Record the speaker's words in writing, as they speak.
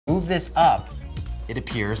Move this up, it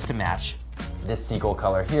appears to match this seagull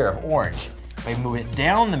color here of orange. If I move it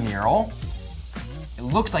down the mural, it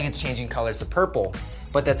looks like it's changing colors to purple,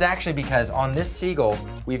 but that's actually because on this seagull,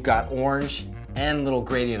 we've got orange and little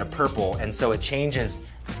gradient of purple, and so it changes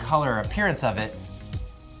the color appearance of it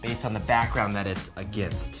based on the background that it's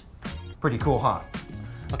against. Pretty cool, huh?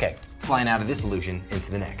 Okay, flying out of this illusion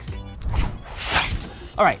into the next.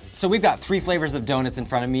 All right, so we've got 3 flavors of donuts in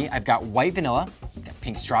front of me. I've got white vanilla, I've got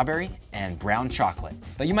pink strawberry, and brown chocolate.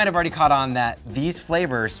 But you might have already caught on that these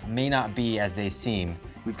flavors may not be as they seem.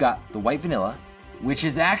 We've got the white vanilla, which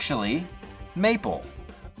is actually maple.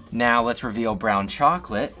 Now let's reveal brown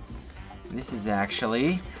chocolate. This is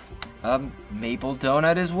actually a maple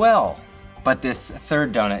donut as well. But this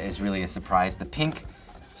third donut is really a surprise. The pink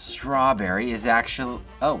strawberry is actually,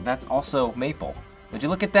 oh, that's also maple. Would you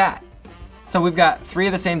look at that? So we've got 3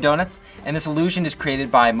 of the same donuts, and this illusion is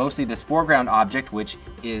created by mostly this foreground object, which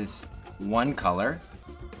is one color,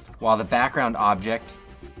 while the background object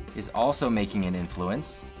is also making an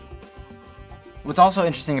influence. What's also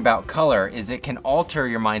interesting about color is it can alter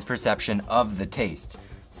your mind's perception of the taste.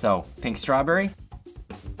 So, pink strawberry,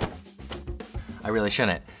 I really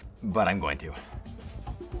shouldn't, but I'm going to.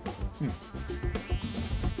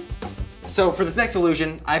 So for this next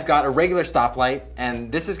illusion, I've got a regular stoplight, and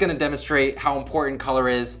this is gonna demonstrate how important color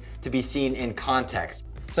is to be seen in context.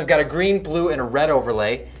 So I've got a green, blue, and a red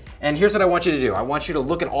overlay, and here's what I want you to do. I want you to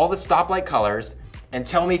look at all the stoplight colors and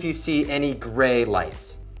tell me if you see any gray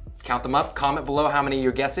lights. Count them up, comment below how many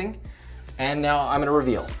you're guessing, and now I'm gonna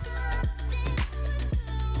reveal.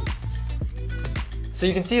 So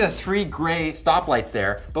you can see the 3 gray stoplights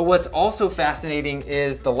there, but what's also fascinating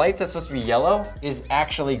is the light that's supposed to be yellow is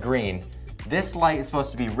actually green. This light is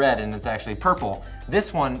supposed to be red and it's actually purple.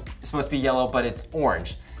 This one is supposed to be yellow, but it's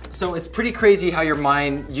orange. So it's pretty crazy how your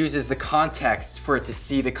mind uses the context for it to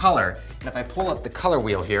see the color. And if I pull up the color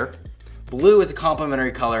wheel here, blue is a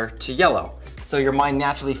complementary color to yellow. So your mind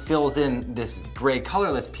naturally fills in this gray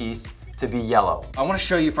colorless piece to be yellow. I want to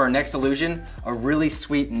show you for our next illusion a really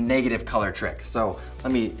sweet negative color trick. So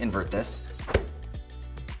let me invert this.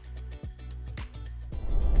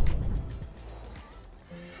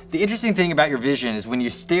 The interesting thing about your vision is when you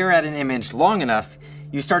stare at an image long enough,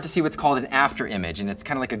 you start to see what's called an after image, and it's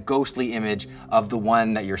kind of like a ghostly image of the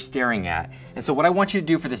one that you're staring at. And so what I want you to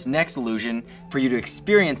do for this next illusion, for you to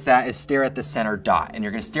experience that, is stare at the center dot. And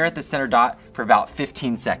you're gonna stare at the center dot for about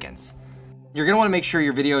 15 seconds. You're gonna wanna make sure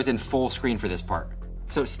your video is in full screen for this part.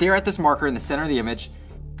 So stare at this marker in the center of the image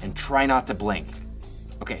and try not to blink.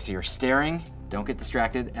 Okay, so you're staring, don't get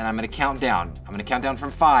distracted, and I'm gonna count down. I'm gonna count down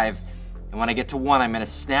from 5, and when I get to 1, I'm gonna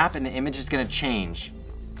snap and the image is gonna change.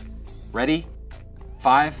 Ready?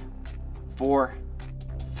 5, 4,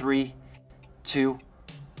 3, 2,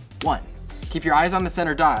 1. Keep your eyes on the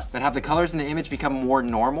center dot, but have the colors in the image become more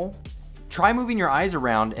normal. Try moving your eyes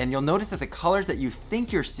around and you'll notice that the colors that you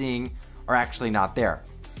think you're seeing are actually not there.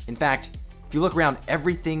 In fact, if you look around,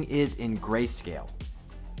 everything is in grayscale.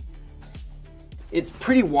 It's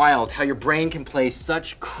pretty wild how your brain can play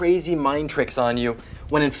such crazy mind tricks on you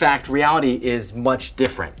when in fact reality is much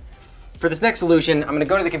different. For this next illusion, I'm gonna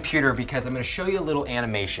go to the computer because I'm gonna show you a little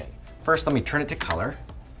animation. First, let me turn it to color.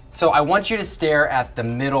 So I want you to stare at the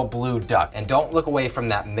middle blue duck and don't look away from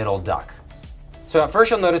that middle duck. So at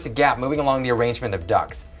first you'll notice a gap moving along the arrangement of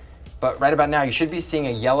ducks. But right about now, you should be seeing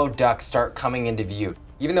a yellow duck start coming into view.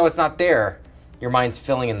 Even though it's not there, your mind's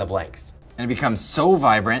filling in the blanks. And it becomes so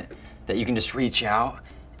vibrant that you can just reach out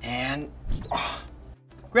and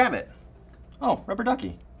grab it. Oh, rubber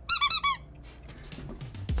ducky.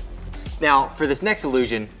 Now, for this next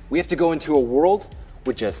illusion, we have to go into a world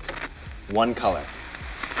with just one color.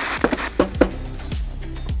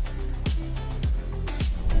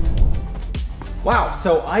 Wow,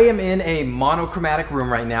 so I am in a monochromatic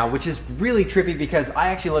room right now, which is really trippy because I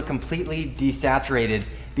actually look completely desaturated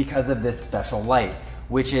because of this special light,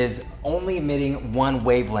 which is only emitting one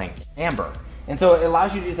wavelength, amber. And so it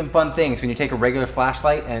allows you to do some fun things when you take a regular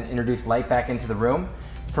flashlight and introduce light back into the room.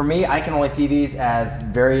 For me, I can only see these as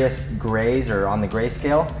various grays or on the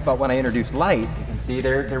grayscale, but when I introduce light, you can see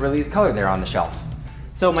there really is color there on the shelf.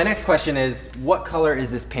 So my next question is, what color is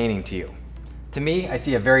this painting to you? To me, I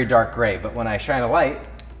see a very dark gray, but when I shine a light,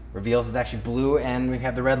 it reveals it's actually blue and we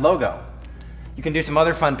have the red logo. You can do some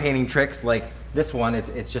other fun painting tricks like this one.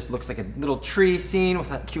 It just looks like a little tree scene with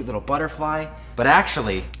a cute little butterfly. But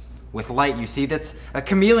actually, with light, you see that's a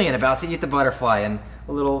chameleon about to eat the butterfly and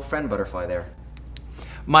a little friend butterfly there.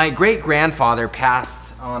 My great-grandfather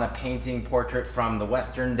passed on a painting portrait from the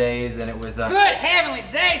Western days, and it was a... Good heavenly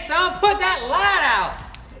day, son! Put that light out!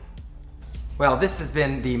 Well, this has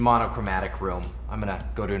been the monochromatic room. I'm gonna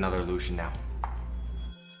go to another illusion now.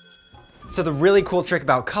 So the really cool trick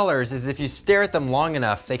about colors is if you stare at them long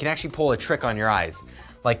enough, they can actually pull a trick on your eyes.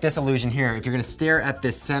 Like this illusion here, if you're gonna stare at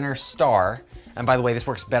this center star, and by the way, this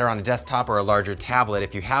works better on a desktop or a larger tablet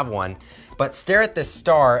if you have one, but stare at this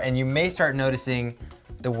star and you may start noticing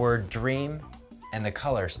the word dream and the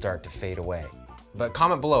colors start to fade away. But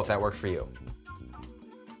comment below if that worked for you.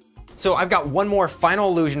 So I've got one more final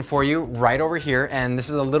illusion for you right over here, and this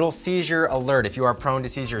is a little seizure alert. If you are prone to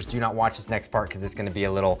seizures, do not watch this next part because it's gonna be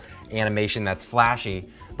a little animation that's flashy.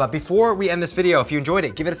 But before we end this video, if you enjoyed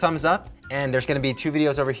it, give it a thumbs up, and there's gonna be 2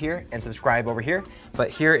 videos over here, and subscribe over here. But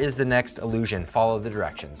here is the next illusion, follow the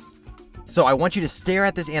directions. So I want you to stare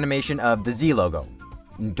at this animation of the Z logo.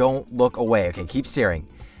 Don't look away, okay, keep staring.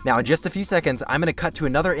 Now in just a few seconds, I'm gonna cut to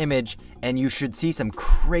another image, and you should see some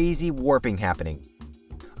crazy warping happening.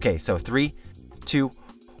 Okay, so 3, 2,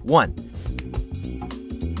 1.